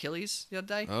on his Achilles the other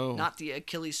day. Oh. Not the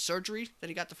Achilles surgery that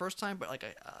he got the first time, but like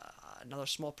another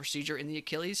small procedure in the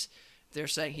Achilles. They're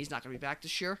saying he's not going to be back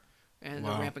this year, and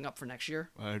they're ramping up for next year.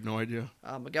 I have no idea.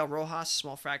 Miguel Rojas,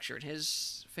 small fracture in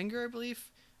his finger, I believe.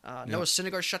 Noah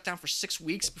Syndergaard shut down for 6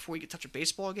 weeks before he could touch a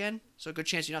baseball again, so a good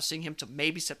chance you're not seeing him till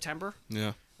maybe September.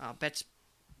 Yeah. That's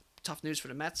tough news for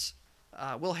the Mets.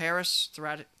 Will Harris,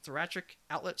 thoracic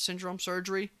outlet syndrome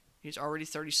surgery. He's already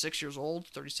 37 years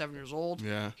old.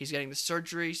 Yeah. He's getting the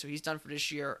surgery, so he's done for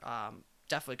this year.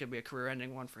 Definitely could be a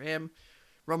career-ending one for him.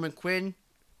 Roman Quinn,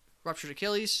 ruptured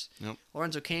Achilles. Yep.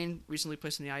 Lorenzo Cain recently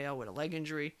placed in the IL with a leg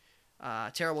injury.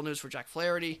 Terrible news for Jack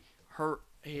Flaherty. Hurt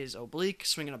his oblique,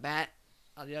 swinging a bat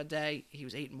the other day. He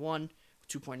was 8-1,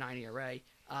 2.9 ERA.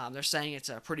 They're saying it's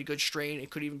a pretty good strain. It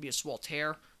could even be a small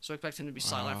tear, so I expect him to be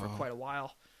sidelined for quite a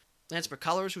while. Lance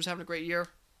McCullers, who's having a great year,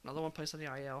 another one placed on the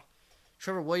IL.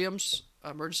 Trevor Williams,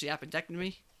 emergency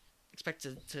appendectomy,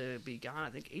 expected to be gone, I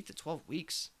think, 8 to 12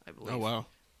 weeks, I believe. Oh, wow.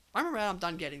 I remember Adam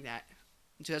Dunn getting that.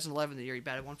 In 2011, the year he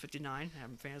batted 159,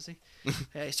 having fantasy.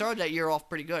 He started that year off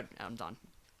pretty good, Adam Dunn.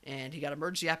 And he got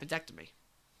emergency appendectomy.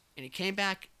 And he came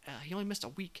back, he only missed a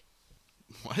week.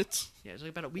 What? Yeah, it was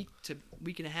like about a week to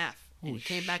week and a half. And Holy he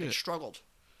came back and shit. struggled.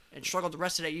 And struggled the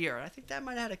rest of that year. And I think that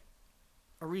might have had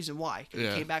a reason why. 'Cause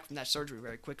Yeah. He came back from that surgery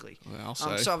very quickly. Well, I'll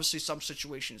say. So obviously some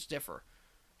situations differ.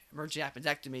 Emergency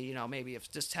appendectomy, maybe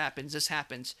if this happens,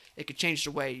 it could change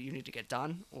the way you need to get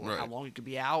done, or how Right. long you could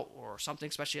be out, or something,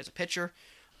 especially as a pitcher.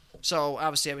 So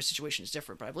obviously every situation is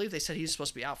different, but I believe they said he's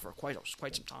supposed to be out for quite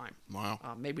some time.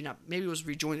 Wow. Maybe not. Maybe it was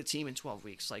rejoin the team in 12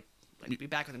 weeks, like be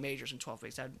back in the majors in 12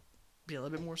 weeks. That'd be a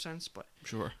little bit more sense, but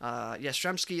Sure.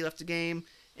 Yastrzemski left the game,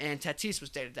 and Tatis was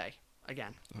day to day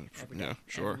again. Every day,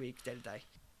 sure. every week, day to day.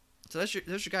 So those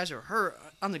your guys who are hurt.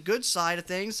 On the good side of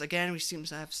things, again, we seem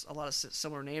to have a lot of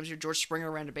similar names here. George Springer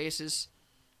ran the bases.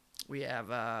 We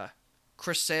have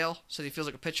Chris Sale said he feels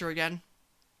like a pitcher again.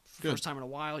 For the Good. first time in a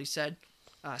while, he said.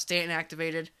 Stanton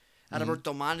activated.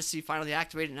 Adalberto Mondesi finally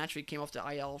activated and actually came off the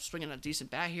IL swinging a decent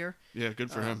bat here. Yeah,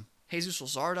 good for him. Jesus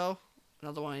Luzardo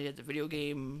Another one, he had the video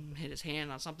game, hit his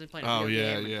hand on something, playing a Oh, video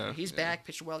yeah, game. yeah, He's yeah. back,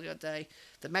 pitched well the other day.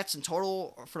 The Mets in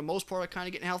total, for the most part, are kind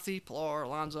of getting healthy. Pilar,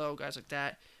 Alonso, guys like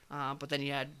that. But then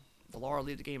you had Villar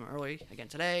leave the game early again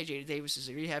today. J.D. Davis is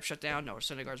a rehab shutdown. Noah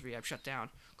Syndergaard's rehab shutdown.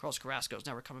 Carlos Carrasco's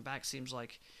never coming back. Seems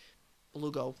like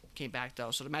Lugo came back,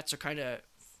 though. So the Mets are kind of,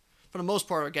 for the most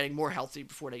part, are getting more healthy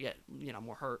before they get,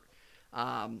 more hurt.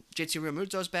 JT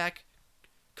Realmuto's back.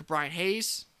 Brian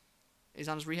Hayes is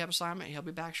on his rehab assignment. He'll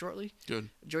be back shortly. Good.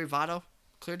 Joey Votto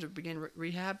cleared to begin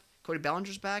rehab. Cody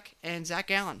Bellinger's back. And Zach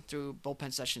Allen through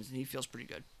bullpen sessions, and he feels pretty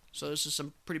good. So this is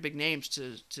some pretty big names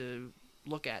to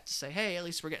look at to say, hey, at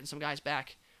least we're getting some guys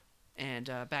back and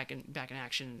back in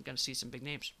action and going to see some big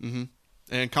names. Mm-hmm.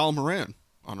 And Colin Moran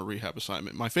on a rehab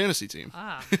assignment. My fantasy team.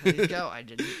 There you go. I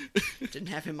didn't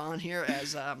have him on here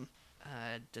as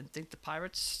I didn't think the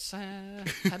Pirates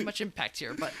had much impact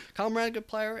here. But Colin Moran, a good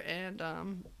player, and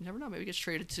you never know. Maybe he gets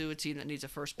traded to a team that needs a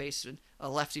first baseman, a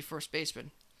lefty first baseman.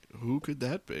 Who could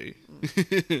that be?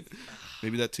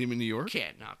 Maybe that team in New York?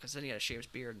 Can't, no, because then you got to shave his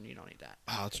beard, and you don't need that.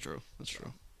 Oh, that's true. That's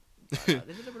true. But,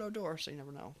 they deliver no door, so you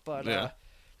never know. But Yeah.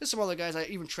 there's some other guys.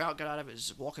 Even Trout got out of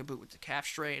his walking boot with the calf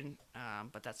strain,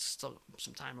 but that's still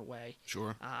some time away.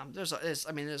 Sure. There's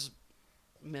a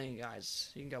million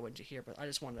guys you can go into here, but I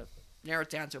just wanted to narrow it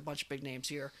down to a bunch of big names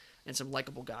here and some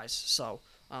likable guys. So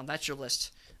that's your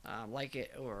list. Like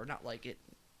it or not like it,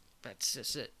 that's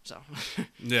just it. So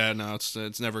Yeah, no,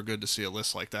 it's never good to see a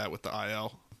list like that with the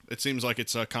IL. It seems like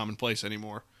it's commonplace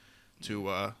anymore to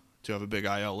have a big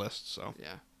IL list. So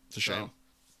yeah, it's a shame.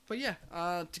 But yeah,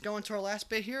 to go into our last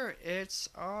bit here, it's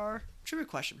our trivia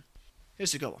question.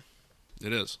 Here's a good one.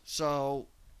 It is. So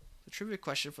the trivia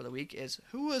question for the week is: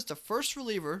 who was the first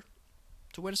reliever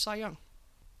to win a Cy Young?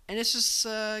 And this is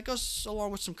goes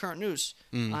along with some current news.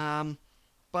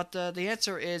 But the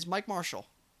answer is Mike Marshall,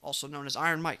 also known as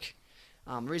Iron Mike.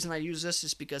 The reason I use this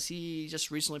is because he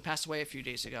just recently passed away a few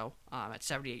days ago at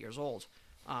 78 years old,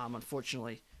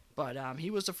 unfortunately. But he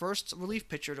was the first relief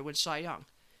pitcher to win Cy Young.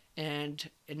 And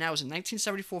that was in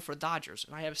 1974 for the Dodgers.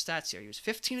 And I have stats here. He was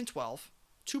 15-12,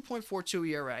 2.42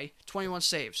 ERA, 21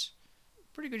 saves.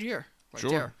 Pretty good year right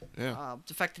there. Yeah.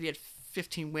 The fact that he had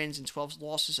 15 wins and 12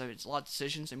 losses, I mean, it's a lot of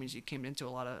decisions. That means he came into a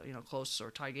lot of close or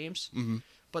tie games. Mm-hmm.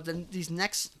 But then these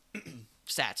next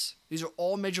stats, these are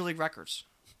all major league records.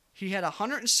 He had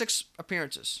 106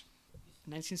 appearances.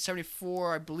 In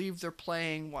 1974, I believe they're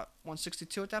playing,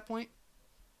 162 at that point?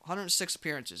 106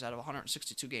 appearances out of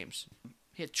 162 games.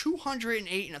 He had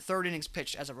 208 and a third innings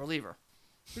pitched as a reliever.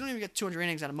 We don't even get 200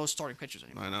 innings out of most starting pitchers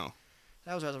anymore. I know.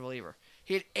 That was as a reliever.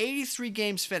 He had 83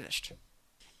 games finished,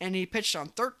 and he pitched on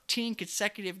 13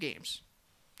 consecutive games.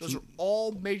 Those are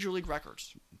all major league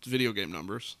records. It's video game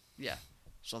numbers. Yeah.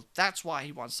 So that's why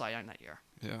he won Cy Young that year.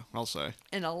 Yeah, I'll say.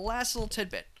 And a last little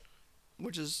tidbit,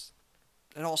 which is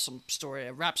an awesome story.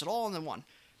 It wraps it all in one.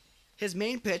 His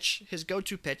main pitch, his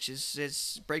go-to pitch,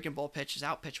 his breaking ball pitch, his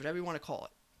out pitch, whatever you want to call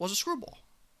it, was a screwball,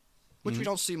 which we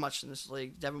don't see much in this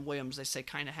league. Devin Williams, they say,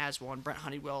 kind of has one. Brent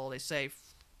Honeywell, they say,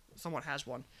 somewhat has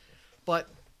one. But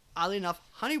oddly enough,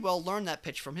 Honeywell learned that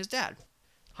pitch from his dad.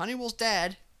 Honeywell's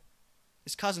dad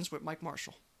is cousins with Mike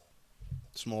Marshall.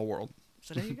 Small world.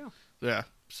 So there you go. Yeah.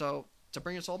 So to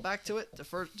bring us all back to it,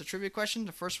 the trivia question,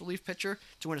 the first relief pitcher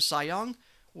to win a Cy Young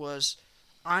was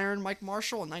Iron Mike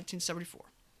Marshall in 1974.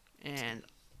 And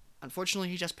unfortunately,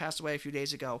 he just passed away a few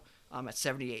days ago at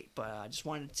 78. But I just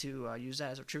wanted to use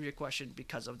that as a trivia question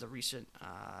because of the recent,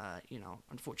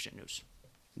 unfortunate news.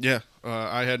 Yeah,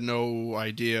 I had no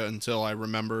idea until I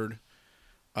remembered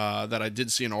that I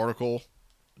did see an article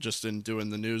just in doing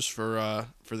the news for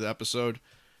the episode.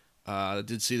 I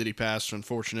did see that he passed.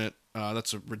 Unfortunate.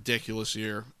 That's a ridiculous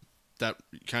year. That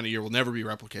kind of year will never be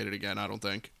replicated again, I don't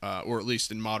think, or at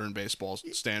least in modern baseball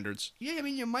standards. Yeah, I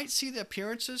mean, you might see the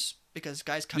appearances because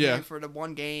guys come in for the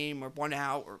one game or one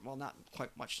out, or well, not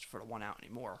quite much for the one out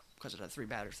anymore because of the three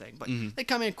batter thing. But they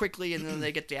come in quickly and then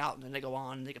they get the out and then they go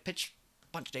on and they can pitch a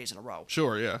bunch of days in a row.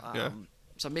 Sure, yeah, yeah.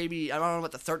 So maybe, I don't know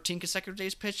about the 13 consecutive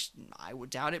days pitched. I would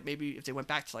doubt it. Maybe if they went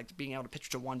back to like being able to pitch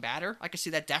to one batter, I could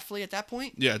see that definitely at that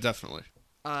point. Yeah, definitely.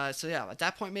 So yeah, at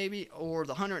that point maybe, or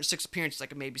the 106 appearances I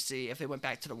could maybe see if they went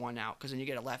back to the one out, because then you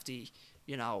get a lefty,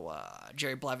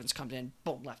 Jerry Blevins comes in,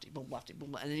 boom, lefty, boom,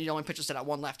 and then you only pitches to that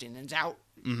one lefty and then it's out,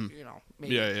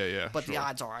 maybe. Yeah. But sure. the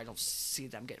odds are I don't see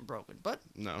them getting broken. But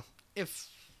No. if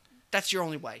that's your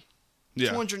only way,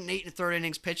 Yeah. 208 and a third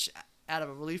innings pitched out of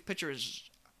a relief pitcher is,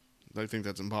 I think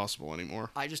that's impossible anymore.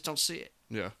 I just don't see it.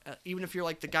 Yeah. Even if you're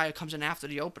like the guy who comes in after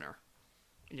the opener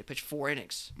and you pitch 4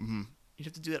 innings. Mm-hmm. You'd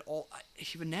have to do that all.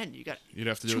 Even then, You'd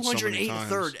have to do it so many 208 and a times.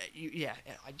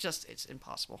 third. It's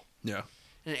impossible. Yeah.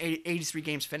 And 83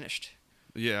 games finished.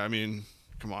 Yeah, I mean,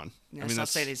 come on. Yeah, I mean, not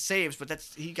that's saying he saves, but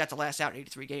he got the last out in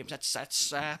 83 games.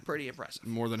 That's pretty impressive.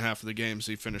 more than half of the games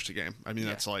he finished a game. I mean, Yeah.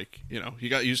 that's like, you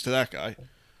got used to that guy.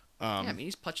 Yeah, I mean,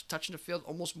 he's touching the field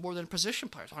almost more than position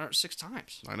players, 106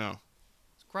 times. I know.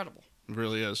 It's incredible. It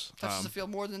really is. Touches the field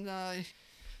more than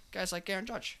guys like Aaron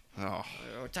Judge Oh,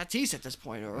 or Tatis at this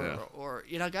point, Yeah. or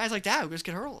guys like that who just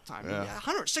get hurt all the time. Yeah.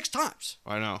 106 times.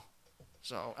 I know.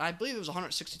 So I believe it was a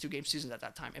 162 game season at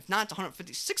that time. If not, it's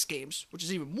 156 games, which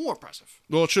is even more impressive.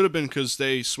 Well, it should have been because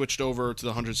they switched over to the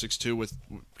 162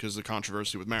 because of the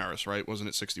controversy with Maris, right? Wasn't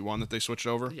it 61 that they switched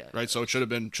over? Yeah. Right. So it should have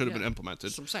been Yeah.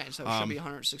 implemented. That's what I'm saying. So it should be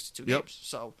 162 yep. games.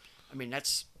 So I mean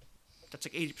that's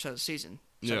like 80% of the season,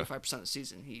 Yeah. 75% of the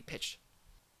season he pitched.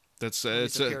 That's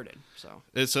He's appeared in. So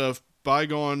it's a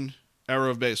bygone era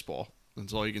of baseball.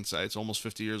 That's all you can say. It's almost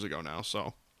 50 years ago now.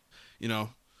 So,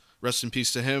 rest in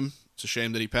peace to him. It's a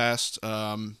shame that he passed.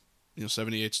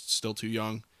 78's still too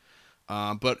young.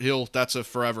 But that's a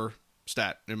forever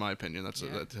stat, in my opinion.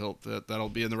 That'll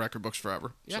be in the record books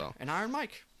forever. yeah, So, and Iron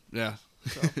Mike. yeah.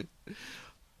 So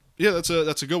Yeah,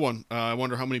 that's a good one. I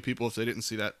wonder how many people, if they didn't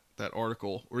see that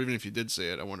article, or even if you did see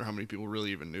it, I wonder how many people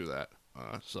really even knew that.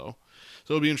 So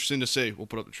it'll be interesting to see. We'll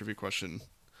put up the trivia question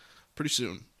pretty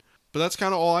soon. But that's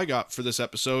kind of all I got for this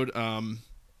episode.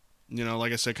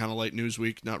 Like I said, kind of light news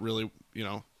week. Not really,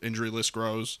 injury list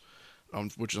grows,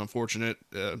 which is unfortunate.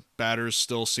 Batters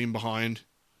still seem behind,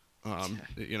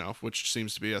 which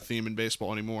seems to be a theme in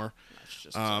baseball anymore. that's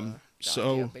just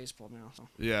so- idea of baseball now. So.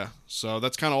 Yeah, so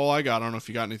that's kind of all I got. I don't know if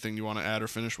you got anything you want to add or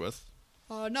finish with.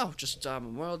 No, just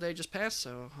Memorial Day just passed,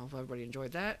 so I hope everybody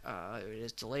enjoyed that. It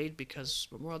is delayed because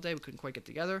Memorial Day we couldn't quite get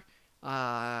together.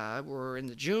 We're in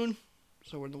the June,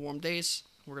 so we're in the warm days.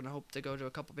 We're gonna hope to go to a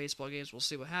couple baseball games. We'll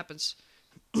see what happens.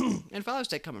 And Father's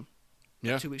Day coming,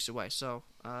 Yeah. 2 weeks away. So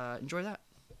enjoy that.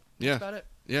 Yeah. That's about it.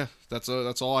 Yeah,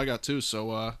 that's all I got too.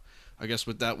 So I guess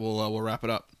with that we'll wrap it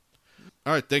up.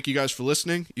 All right, thank you guys for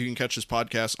listening. You can catch this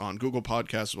podcast on Google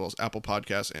Podcasts as well as Apple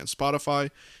Podcasts and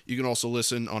Spotify. You can also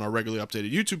listen on our regularly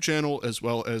updated YouTube channel as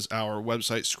well as our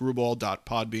website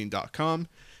screwball.podbean.com.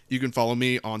 You can follow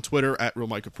me on Twitter at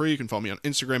RealMikeLapre. You can follow me on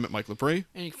Instagram at Mike Lapre.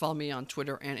 And you can follow me on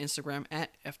Twitter and Instagram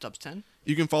at FDubs10.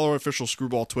 You can follow our official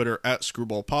Screwball Twitter at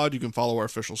ScrewballPod. You can follow our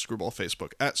official Screwball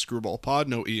Facebook at ScrewballPod.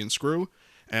 No E in Screw.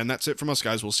 And that's it from us,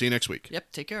 guys. We'll see you next week.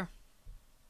 Yep, take care.